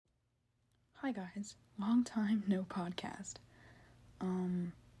Hi guys, long time no podcast.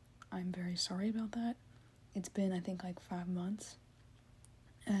 I'm very sorry about that. It's been, I think, like 5 months.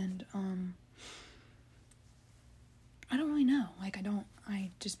 And, I don't really know. I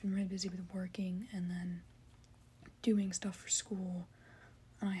just been really busy with working and then doing stuff for school.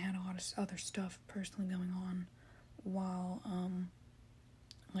 And I had a lot of other stuff personally going on while,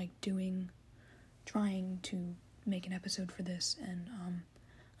 trying to make an episode for this. And,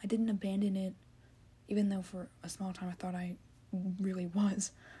 I didn't abandon it, even though for a small time I thought I really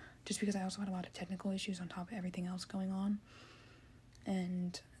was, just because I also had a lot of technical issues on top of everything else going on,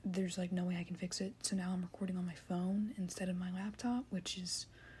 and there's no way I can fix it, so now I'm recording on my phone instead of my laptop, which is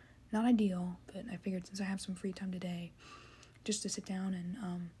not ideal, but I figured since I have some free time today, just to sit down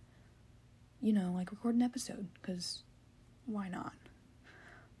and, record an episode, because why not?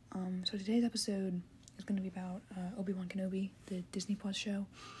 So today's episode is going to be about Obi-Wan Kenobi, the Disney Plus show,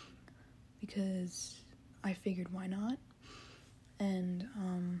 because I figured why not, and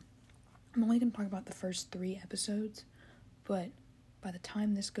I'm only going to talk about the first 3 episodes, but by the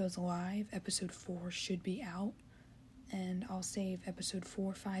time this goes live, episode 4 should be out, and I'll save episode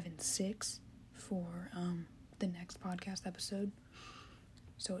 4, 5, and 6 for the next podcast episode,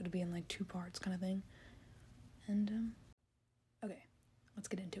 so it'll be in 2 parts kind of thing, and okay, let's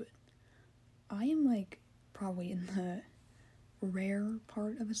get into it. I am probably in the rare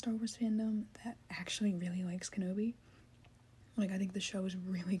part of the Star Wars fandom that actually really likes Kenobi. I think the show is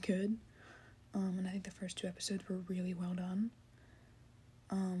really good, and I think the first 2 episodes were really well done.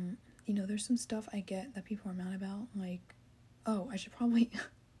 There's some stuff I get that people are mad about, I should probably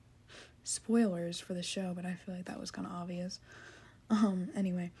spoilers for the show, but I feel like that was kind of obvious.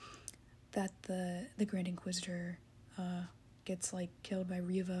 Anyway, that the Grand Inquisitor gets killed by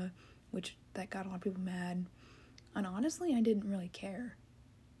Reva, which that got a lot of people mad. And honestly, I didn't really care,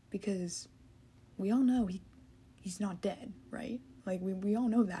 because we all know he's not dead, right? We all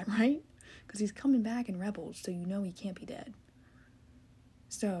know that, right? Because he's coming back in Rebels, so you know he can't be dead.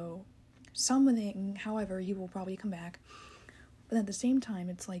 So, however, he will probably come back. But at the same time,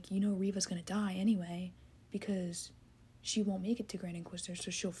 it's Reva's gonna die anyway, because she won't make it to Grand Inquisitor, so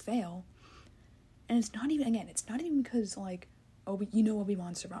she'll fail. And it's not even because,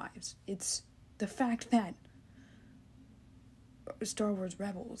 Obi-Wan survives. It's the fact that Star Wars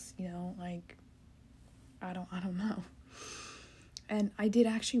Rebels, I don't know. And I did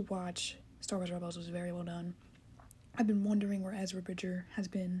actually watch Star Wars Rebels. It was very well done. I've been wondering where Ezra Bridger has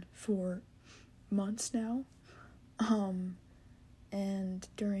been for months now. And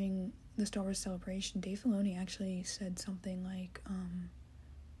during the Star Wars Celebration, Dave Filoni actually said something I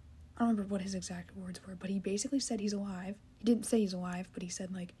don't remember what his exact words were, but he basically said he's alive. He didn't say he's alive, but he said,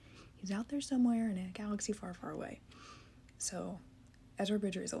 he's out there somewhere in a galaxy far, far away. So, Ezra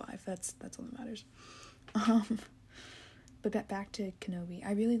Bridger is alive. That's all that matters. But back to Kenobi.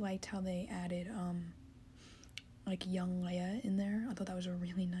 I really liked how they added, young Leia in there. I thought that was a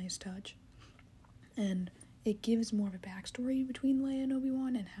really nice touch. And it gives more of a backstory between Leia and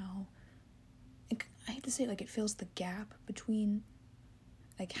Obi-Wan, and how, I hate to say it fills the gap between,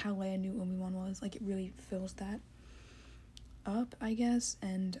 how Leia knew Obi-Wan was. It really fills that up, I guess.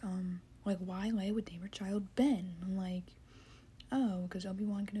 And, why Leia would name her child Ben. Because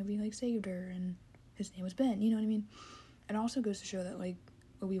Obi-Wan Kenobi, saved her, and his name was Ben, you know what I mean? It also goes to show that,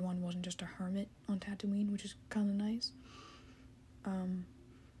 Obi-Wan wasn't just a hermit on Tatooine, which is kind of nice. And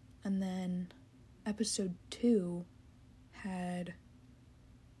then episode 2 had,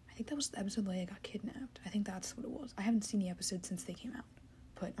 I think that was the episode Leia got kidnapped. I think that's what it was. I haven't seen the episode since they came out,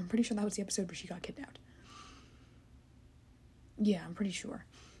 but I'm pretty sure that was the episode where she got kidnapped. Yeah, I'm pretty sure.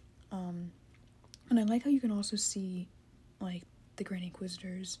 And I like how you can also see, the Grand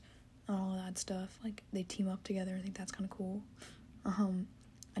Inquisitors and all of that stuff. They team up together. I think that's kind of cool.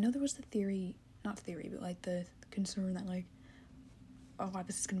 I know there was the the concern that, a lot of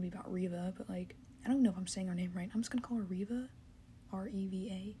this is going to be about Reva, but, I don't know if I'm saying her name right. I'm just going to call her Reva.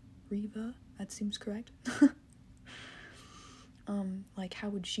 R-E-V-A. Reva. That seems correct. How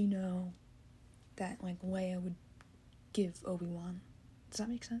would she know that, Leia would give Obi-Wan? Does that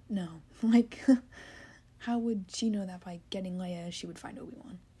make sense? No. How would she know that by getting Leia, she would find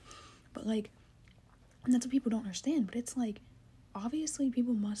Obi-Wan? But, and that's what people don't understand, but it's, obviously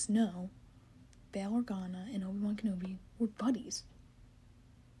people must know Bail Organa and Obi-Wan Kenobi were buddies.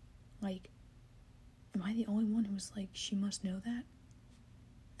 Am I the only one who was she must know that?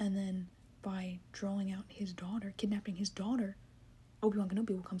 And then, by drawing out his daughter, kidnapping his daughter, Obi-Wan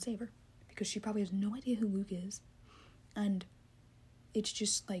Kenobi will come save her, because she probably has no idea who Luke is, and it's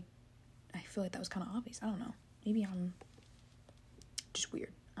just, I feel that was kind of obvious. I don't know. Maybe I'm just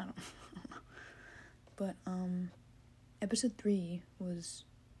weird. I don't know. But, episode 3 was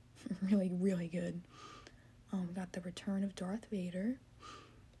really, really good. We got the return of Darth Vader,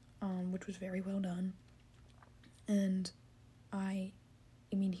 which was very well done. And I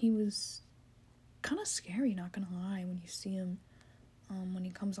mean, he was kind of scary, not gonna lie, when you see him, when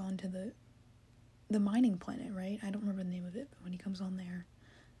he comes on to the mining planet, right? I don't remember the name of it, but when he comes on there,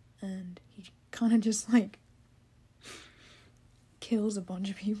 and he kind of just, like, kills a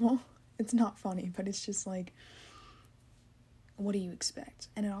bunch of people. It's not funny, but it's just, like, what do you expect?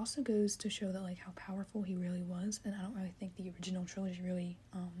 And it also goes to show that, like, how powerful he really was, and I don't really think the original trilogy really,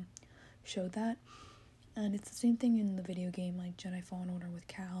 showed that. And it's the same thing in the video game, like, Jedi Fallen Order with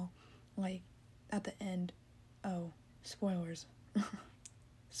Cal. Like, at the end, spoilers.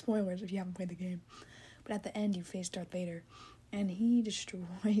 Spoilers if you haven't played the game. But at the end, you face Darth Vader, and he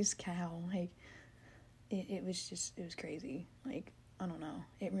destroys Cal. Like, it was crazy. Like, I don't know.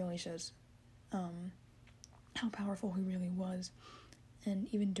 It really shows, how powerful he really was. And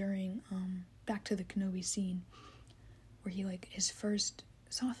even during, back to the Kenobi scene, where he, like, his first,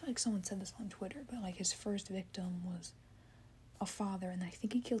 so I feel like someone said this on Twitter, but, like, his first victim was a father, and I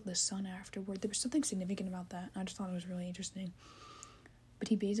think he killed the son afterward. There was something significant about that, and I just thought it was really interesting. But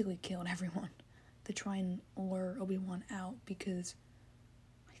he basically killed everyone to try and lure Obi-Wan out, because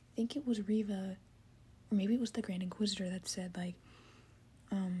I think it was Reva, or maybe it was the Grand Inquisitor that said, like,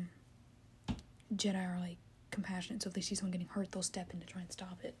 Jedi are, like, compassionate, so if they see someone getting hurt, they'll step in to try and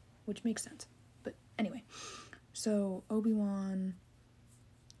stop it, which makes sense. But anyway, so Obi-Wan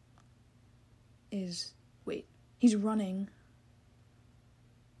he's running.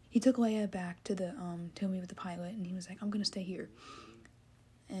 He took Leia back to the, to meet with the pilot, and he was like, I'm gonna stay here.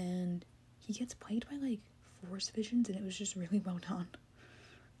 And he gets plagued by, like, Force visions, and it was just really well done.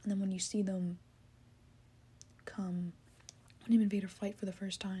 And then when you see them when him and Vader fight for the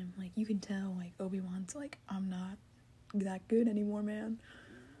first time, like, you can tell, like, Obi-Wan's like, I'm not that good anymore, man.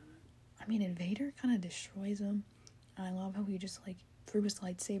 I mean, and Vader kind of destroys him. And I love how he just, like, threw his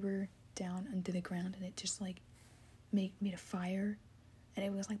lightsaber down into the ground, and it just, like, made a fire. And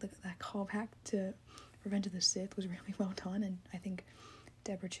it was, like, that callback to Revenge of the Sith was really well done, and I think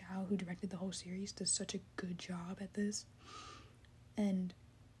Deborah Chow, who directed the whole series, does such a good job at this. And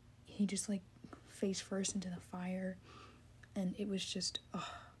he just, like, face first into the fire, and it was just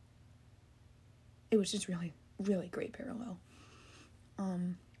really, really great parallel.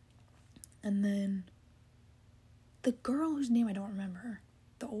 And then the girl whose name I don't remember,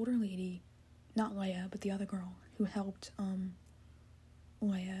 the older lady, not Leia, but the other girl who helped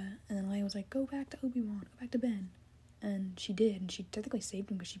Leia, and then Leia was like, go back to Obi-Wan, go back to Ben. And she did, and she technically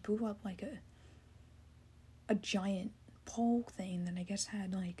saved him because she blew up, like, a giant pole thing that I guess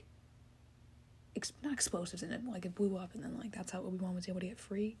had, like, not explosives in it, but, like, it blew up, and then, like, that's how Obi-Wan was able to get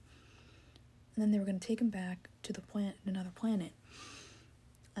free. And then they were going to take him back to the planet, another planet.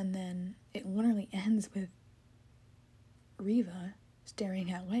 And then it literally ends with Reva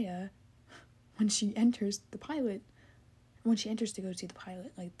staring at Leia when she enters the pilot. When she enters to go see the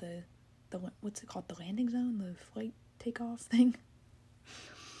pilot, like, the what's it called? The landing zone? The flight takeoff thing?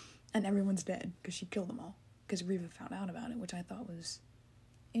 And everyone's dead because she killed them all. Because Reva found out about it, which I thought was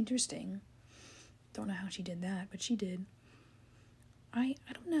interesting. Don't know how she did that, but she did. I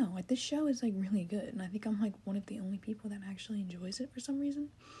don't know. Like, this show is, like, really good, and I think I'm, like, one of the only people that actually enjoys it for some reason.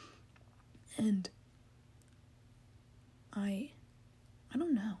 And I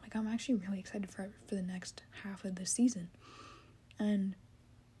don't know. Like, I'm actually really excited for the next half of this season. And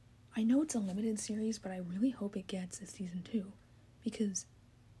I know it's a limited series, but I really hope it gets a season 2, because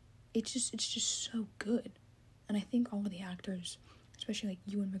it's just so good. And I think all of the actors, especially, like,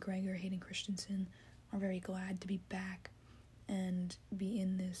 Ewan McGregor, Hayden Christensen, are very glad to be back and be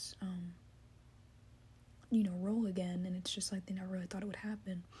in this, role again, and it's just like they never really thought it would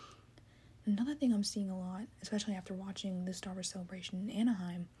happen. Another thing I'm seeing a lot, especially after watching the Star Wars Celebration in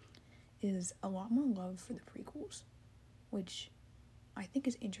Anaheim, is a lot more love for the prequels, which I think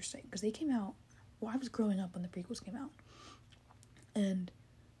is interesting, because they came out, I was growing up when the prequels came out, and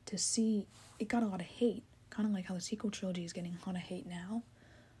to see, it got a lot of hate, kind of like how the sequel trilogy is getting a lot of hate now.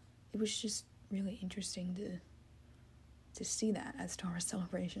 It was just really interesting to see that at Star Wars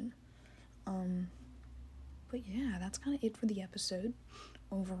Celebration. But yeah, that's kind of it for the episode.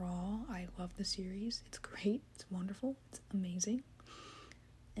 Overall, I love the series. It's great. It's wonderful. It's amazing.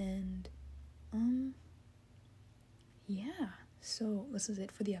 And, yeah. So, this is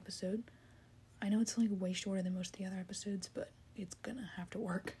it for the episode. I know it's, like, way shorter than most of the other episodes, but it's gonna have to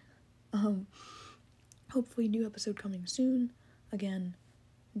work. Hopefully new episode coming soon. Again,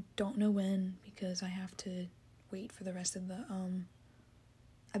 don't know when, because I have to wait for the rest of the,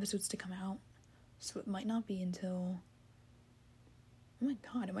 episodes to come out. So it might not be until... Oh my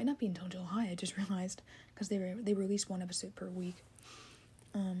god, it might not be until July, I just realized, because they release one episode per week.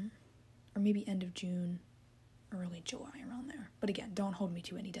 Or maybe end of June, early July, around there. But again, don't hold me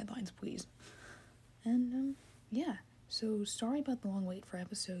to any deadlines, please. And, yeah. So, sorry about the long wait for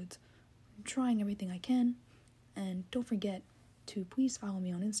episodes. I'm trying everything I can. And don't forget to please follow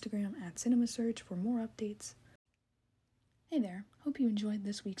me on Instagram at CinemaSearch for more updates. Hey there, hope you enjoyed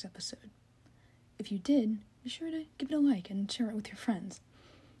this week's episode. If you did, be sure to give it a like and share it with your friends.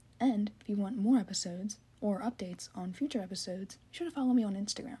 And if you want more episodes or updates on future episodes, be sure to follow me on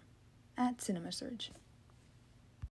Instagram at CinemaSearch.